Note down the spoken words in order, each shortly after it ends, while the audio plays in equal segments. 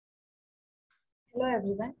Hello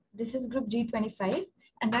everyone, this is group G25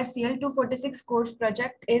 and our CL246 course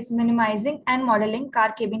project is Minimizing and Modeling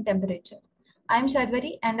Car Cabin Temperature. I am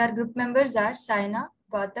Sharvari and our group members are Saina,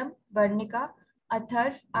 Gautham, Varnika,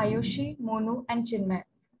 Atharwa, Aayushi, Monu and Chinmaya.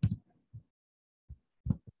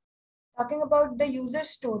 Talking about the user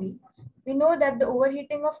story, we know that the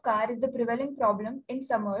overheating of car is the prevailing problem in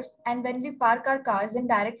summers and when we park our cars in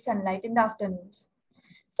direct sunlight in the afternoons.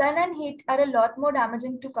 Sun and heat are a lot more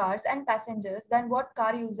damaging to cars and passengers than what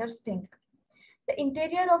car users think. The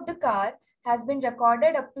interior of the car has been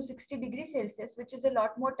recorded up to 60 degrees Celsius, which is a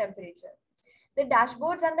lot more temperature. The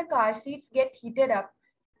dashboards and the car seats get heated up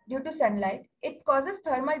due to sunlight. It causes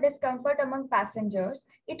thermal discomfort among passengers.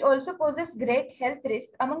 It also poses great health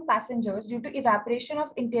risk among passengers due to evaporation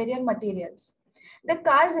of interior materials. The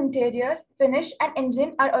car's interior, finish, and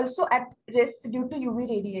engine are also at risk due to UV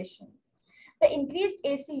radiation. The increased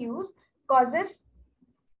AC use causes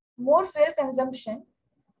more fuel consumption,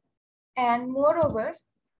 and moreover,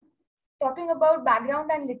 talking about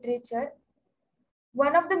background and literature,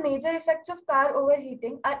 one of the major effects of car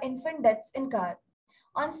overheating are infant deaths in car.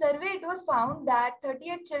 On survey, it was found that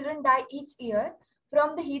 38 children die each year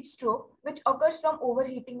from the heat stroke, which occurs from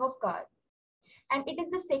overheating of car. And it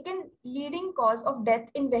is the second leading cause of death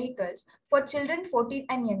in vehicles for children 14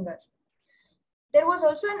 and younger. There was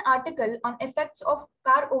also an article on effects of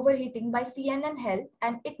car overheating by CNN Health,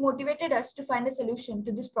 and it motivated us to find a solution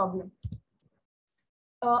to this problem.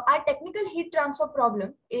 Our technical heat transfer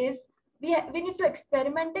problem is we need to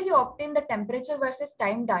experimentally obtain the temperature versus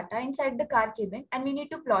time data inside the car cabin, and we need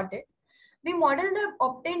to plot it. We model the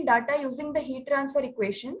obtained data using the heat transfer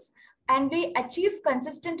equations, and we achieve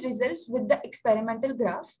consistent results with the experimental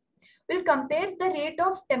graph. We'll compare the rate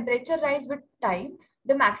of temperature rise with time,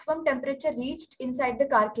 the maximum temperature reached inside the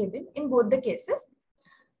car cabin in both the cases.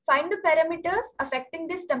 Find the parameters affecting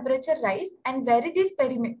this temperature rise and vary these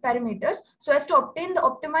parameters so as to obtain the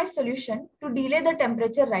optimized solution to delay the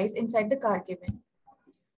temperature rise inside the car cabin.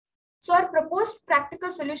 So our proposed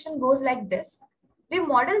practical solution goes like this. We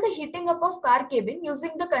model the heating up of car cabin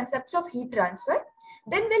using the concepts of heat transfer.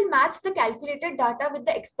 Then we'll match the calculated data with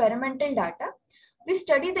the experimental data. We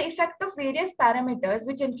study the effect of various parameters,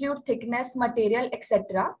 which include thickness, material,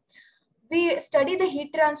 etc. We study the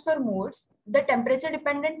heat transfer modes, the temperature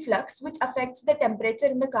dependent flux, which affects the temperature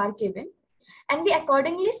in the car cabin. And we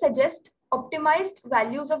accordingly suggest optimized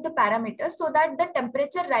values of the parameters so that the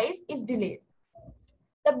temperature rise is delayed.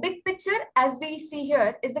 The big picture, as we see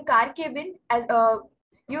here, is the car cabin as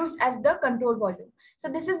used as the control volume. So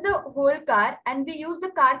this is the whole car, and we use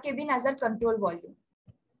the car cabin as our control volume.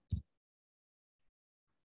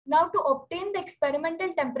 Now, to obtain the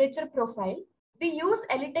experimental temperature profile, we use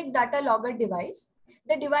ELITech data logger device.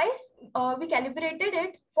 The device, we calibrated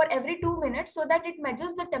it for every 2 minutes so that it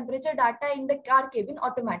measures the temperature data in the car cabin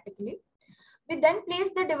automatically. We then place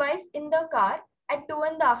the device in the car at 2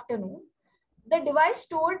 in the afternoon. The device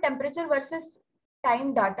stored temperature versus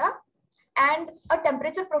time data, and a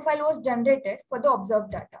temperature profile was generated for the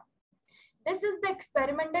observed data. This is the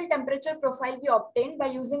experimental temperature profile we obtained by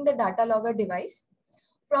using the data logger device.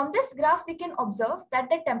 From this graph, we can observe that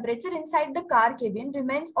the temperature inside the car cabin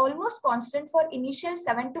remains almost constant for initial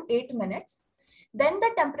 7 to 8 minutes. Then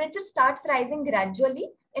the temperature starts rising gradually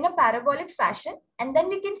in a parabolic fashion, and then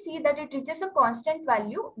we can see that it reaches a constant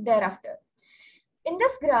value thereafter. In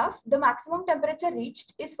this graph, the maximum temperature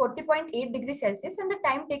reached is 40.8 degrees Celsius, and the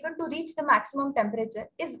time taken to reach the maximum temperature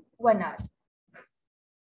is 1 hour.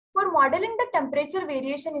 For modeling the temperature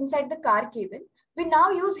variation inside the car cabin, we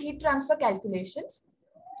now use heat transfer calculations.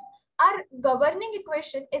 Our governing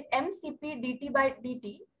equation is mCp dt by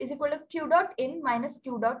dt is equal to q dot in minus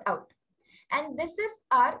q dot out. And this is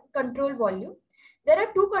our control volume. There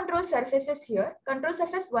are two control surfaces here. Control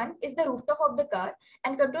surface 1 is the rooftop of the car,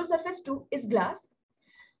 and control surface 2 is glass.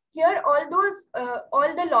 Here,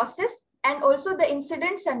 all the losses and also the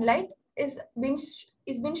incident sunlight is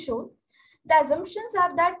being shown. The assumptions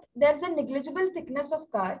are that there's a negligible thickness of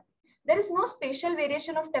car. There is no spatial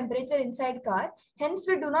variation of temperature inside car. Hence,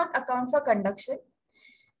 we do not account for conduction.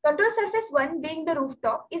 Control surface 1 being the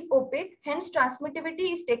rooftop is opaque. Hence,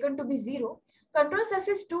 transmittivity is taken to be 0. Control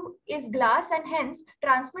surface 2 is glass, and hence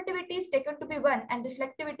transmittivity is taken to be 1 and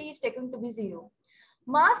reflectivity is taken to be 0.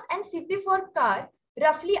 Mass and Cp for car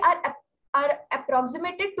roughly are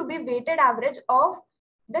approximated to be weighted average of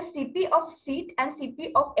the Cp of seat and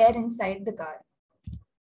Cp of air inside the car.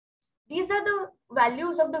 These are the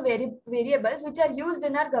values of the variables which are used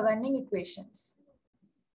in our governing equations.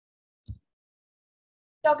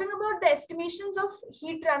 Talking about the estimations of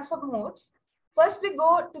heat transfer modes, first we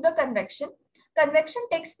go to the convection. Convection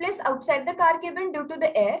takes place outside the car cabin due to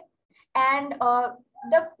the air. and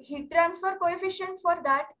the heat transfer coefficient for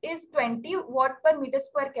that is 20 watt per meter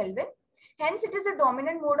square Kelvin. Hence, it is a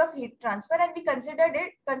dominant mode of heat transfer, and we consider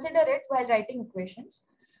it while writing equations.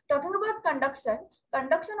 Talking about conduction,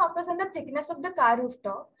 conduction occurs in the thickness of the car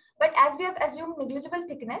rooftop, but as we have assumed negligible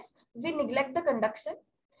thickness, we neglect the conduction.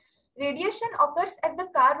 Radiation occurs as the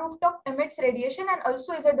car rooftop emits radiation and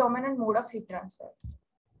also is a dominant mode of heat transfer.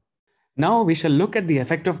 Now we shall look at the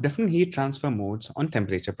effect of different heat transfer modes on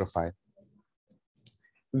temperature profile.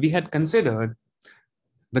 We had considered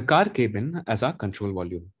the car cabin as our control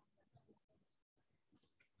volume.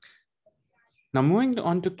 Now moving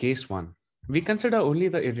on to case 1, we consider only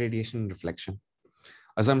the irradiation and reflection.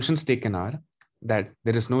 Assumptions taken are that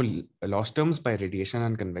there is no loss terms by radiation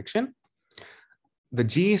and convection. The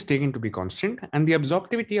G is taken to be constant and the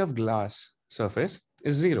absorptivity of glass surface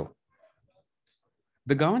is 0.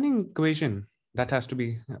 The governing equation that has to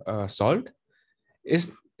be solved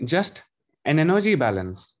is just an energy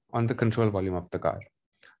balance on the control volume of the car.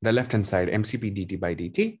 The left-hand side, mCp dt by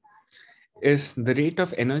dt, is the rate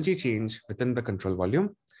of energy change within the control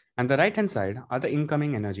volume, and the right-hand side are the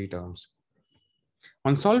incoming energy terms.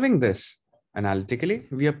 On solving this analytically,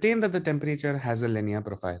 we obtain that the temperature has a linear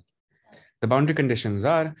profile. The boundary conditions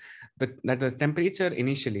are that the temperature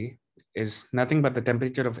initially is nothing but the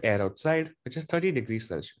temperature of air outside, which is 30 degrees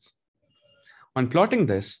Celsius. On plotting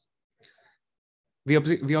this, we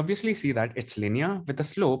obviously see that it's linear with a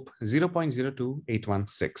slope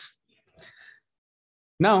 0.02816.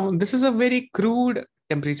 Now, this is a very crude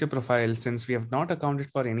temperature profile since we have not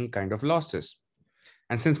accounted for any kind of losses.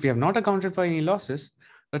 And since we have not accounted for any losses,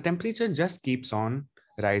 the temperature just keeps on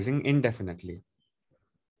rising indefinitely.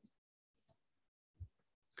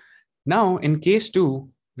 Now, in case 2,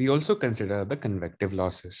 we also consider the convective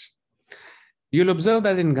losses. You'll observe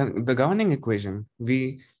that in the governing equation,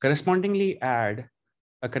 we correspondingly add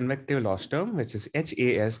a convective loss term, which is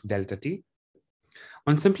HAS delta T.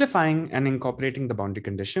 On simplifying and incorporating the boundary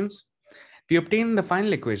conditions, we obtain the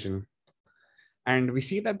final equation. And we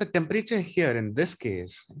see that the temperature here in this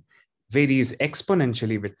case varies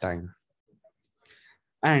exponentially with time.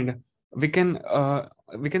 And we can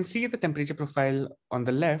see the temperature profile on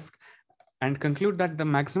the left and conclude that the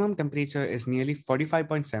maximum temperature is nearly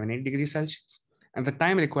 45.78 degrees Celsius, and the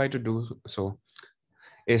time required to do so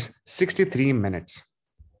is 63 minutes.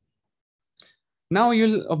 Now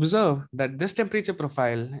you'll observe that this temperature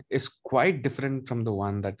profile is quite different from the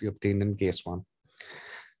one that we obtained in case 1.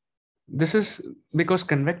 This is because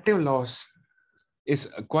convective loss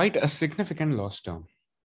is quite a significant loss term.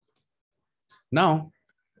 Now,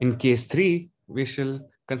 in case 3, we shall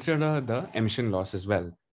consider the emission loss as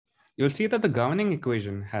well. You'll see that the governing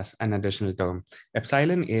equation has an additional term,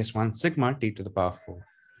 epsilon as1 sigma t to the power 4.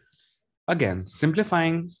 Again,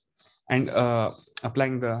 simplifying and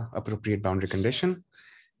applying the appropriate boundary condition,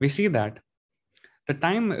 we see that the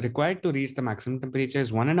time required to reach the maximum temperature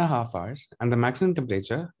is 1.5 hours, and the maximum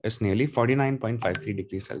temperature is nearly 49.53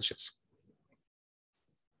 degrees Celsius.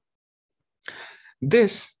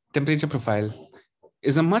 This temperature profile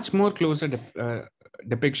is a much more closer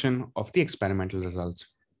depiction of the experimental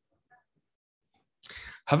results.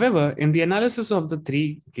 However, in the analysis of the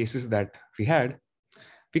 3 cases that we had,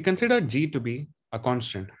 we considered G to be a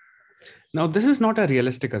constant. Now, this is not a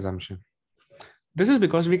realistic assumption. This is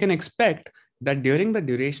because we can expect that during the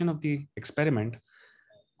duration of the experiment,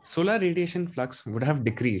 solar radiation flux would have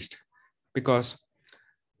decreased because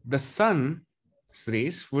the sun's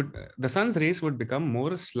rays would become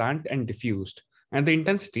more slant and diffused, and the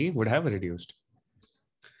intensity would have reduced.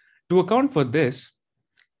 To account for this,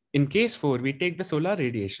 in case 4, we take the solar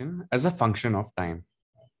radiation as a function of time.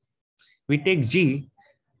 We take G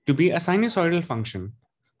to be a sinusoidal function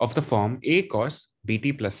of the form A cos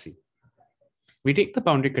Bt plus C. We take the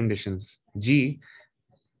boundary conditions G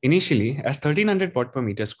initially as 1300 watt per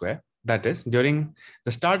meter square, that is during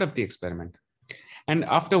the start of the experiment. And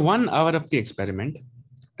after 1 hour of the experiment,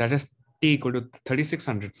 that is T equal to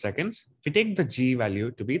 3600 seconds, we take the G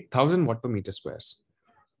value to be 1000 watt per meter squares.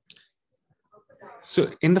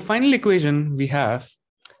 So in the final equation, we have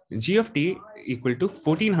G of T equal to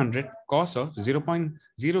 1400 cos of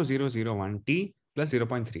 0.0001 T plus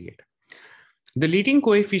 0.38. The leading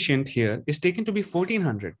coefficient here is taken to be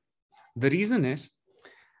 1400. The reason is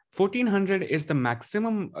 1400 is the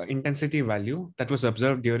maximum intensity value that was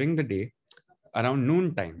observed during the day around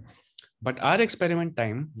noon time. But our experiment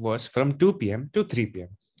time was from 2 p.m. to 3 p.m.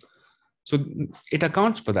 So it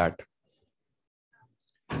accounts for that.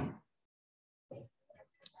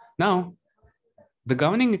 Now, the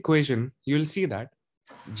governing equation, you'll see that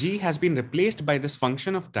G has been replaced by this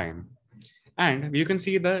function of time. And you can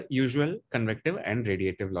see the usual convective and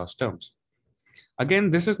radiative loss terms.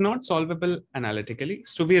 Again, this is not solvable analytically,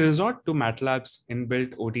 so we resort to MATLAB's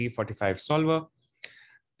inbuilt OT45 solver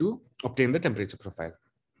to obtain the temperature profile.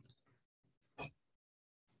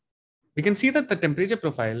 We can see that the temperature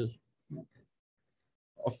profile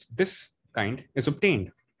of this kind is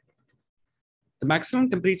obtained. The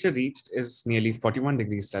maximum temperature reached is nearly 41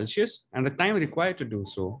 degrees Celsius, and the time required to do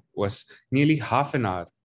so was nearly half an hour.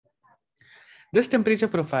 This temperature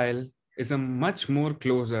profile is a much more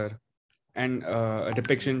closer and a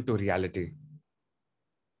depiction to reality.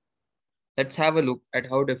 Let's have a look at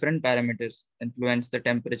how different parameters influence the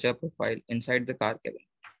temperature profile inside the car cabin.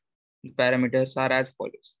 The parameters are as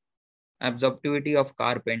follows. Absorptivity of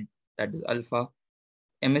car paint, that is alpha,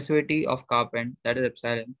 emissivity of car paint, that is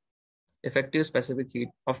epsilon, effective specific heat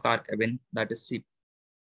of car cabin, that is Cp.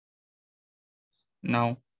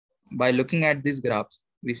 Now, by looking at these graphs,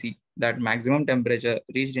 we see that maximum temperature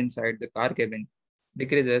reached inside the car cabin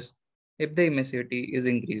decreases if the emissivity is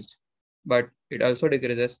increased, but it also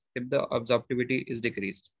decreases if the absorptivity is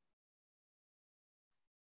decreased.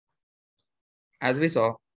 As we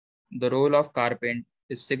saw, the role of car paint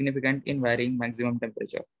is significant in varying maximum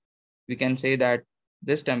temperature. We can say that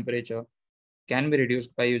this temperature can be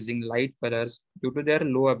reduced by using light colors due to their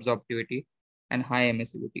low absorptivity and high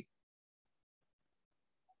emissivity.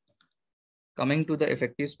 Coming to the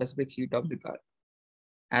effective specific heat of the car.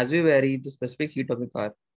 As we vary the specific heat of the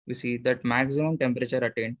car, we see that maximum temperature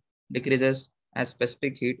attained decreases as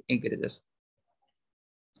specific heat increases.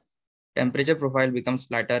 Temperature profile becomes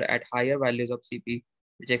flatter at higher values of Cp,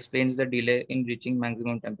 which explains the delay in reaching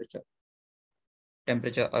maximum temperature.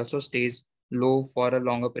 Temperature also stays low for a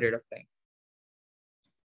longer period of time.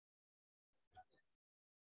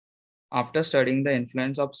 After studying the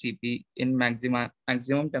influence of Cp in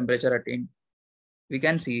maximum temperature attained, we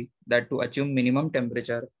can see that to achieve minimum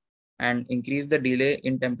temperature and increase the delay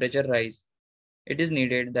in temperature rise, it is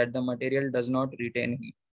needed that the material does not retain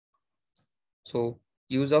heat. So,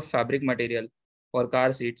 use of fabric material for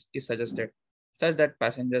car seats is suggested, such that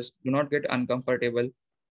passengers do not get uncomfortable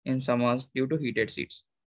in summers due to heated seats.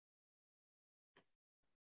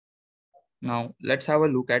 Now, let's have a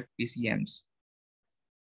look at PCMs.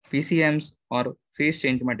 PCMs, or phase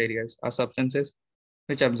change materials, are substances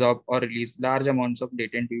which absorb or release large amounts of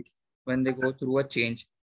latent heat when they go through a change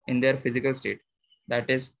in their physical state, that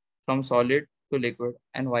is, from solid to liquid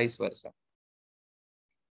and vice versa.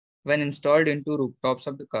 When installed into rooftops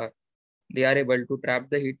of the car, they are able to trap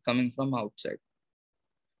the heat coming from outside.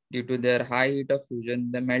 Due to their high heat of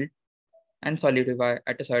fusion, they melt and solidify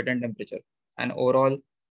at a certain temperature, and overall,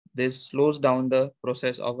 this slows down the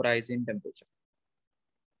process of rise in temperature.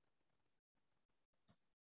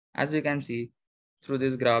 As we can see through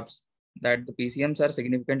these graphs, that the PCMs are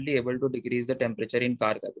significantly able to decrease the temperature in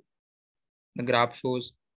car cabin. The graph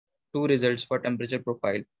shows two results for temperature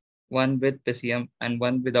profile, one with PCM and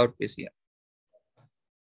one without PCM.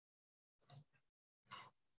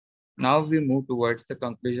 Now we move towards the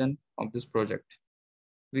conclusion of this project.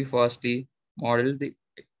 We firstly model the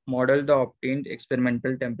obtained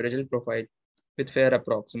experimental temperature profile with fair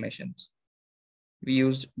approximations. We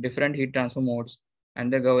used different heat transfer modes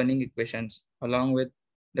and the governing equations along with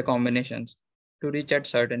the combinations to reach at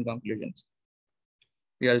certain conclusions.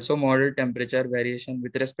 We also modeled temperature variation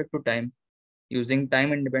with respect to time using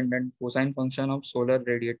time-independent cosine function of solar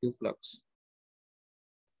radiative flux.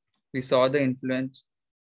 We saw the influence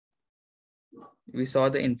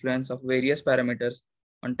of various parameters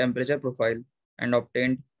on temperature profile and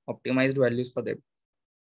obtained optimized values for them.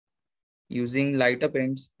 Using lighter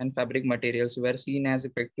paints and fabric materials were seen as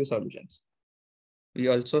effective solutions. We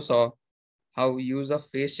also saw how use of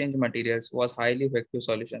phase change materials was highly effective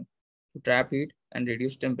solution to trap heat and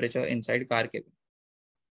reduce temperature inside car cabin.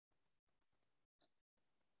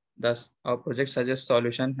 Thus, our project suggests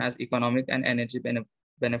solution has economic and energy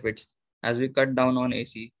benefits as we cut down on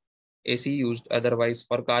AC used otherwise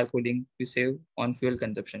for car cooling, we save on fuel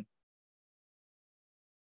consumption.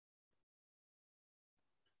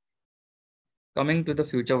 Coming to the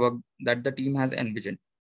future work that the team has envisioned.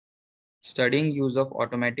 Studying use of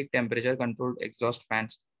automatic temperature controlled exhaust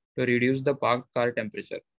fans to reduce the parked car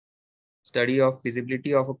temperature. Study of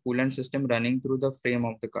feasibility of a coolant system running through the frame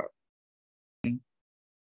of the car.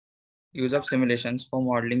 Use of simulations for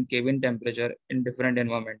modeling cabin temperature in different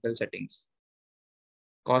environmental settings.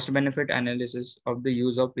 Cost-benefit analysis of the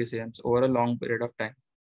use of PCMs over a long period of time,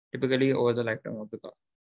 typically over the lifetime of the car.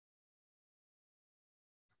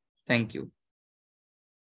 Thank you.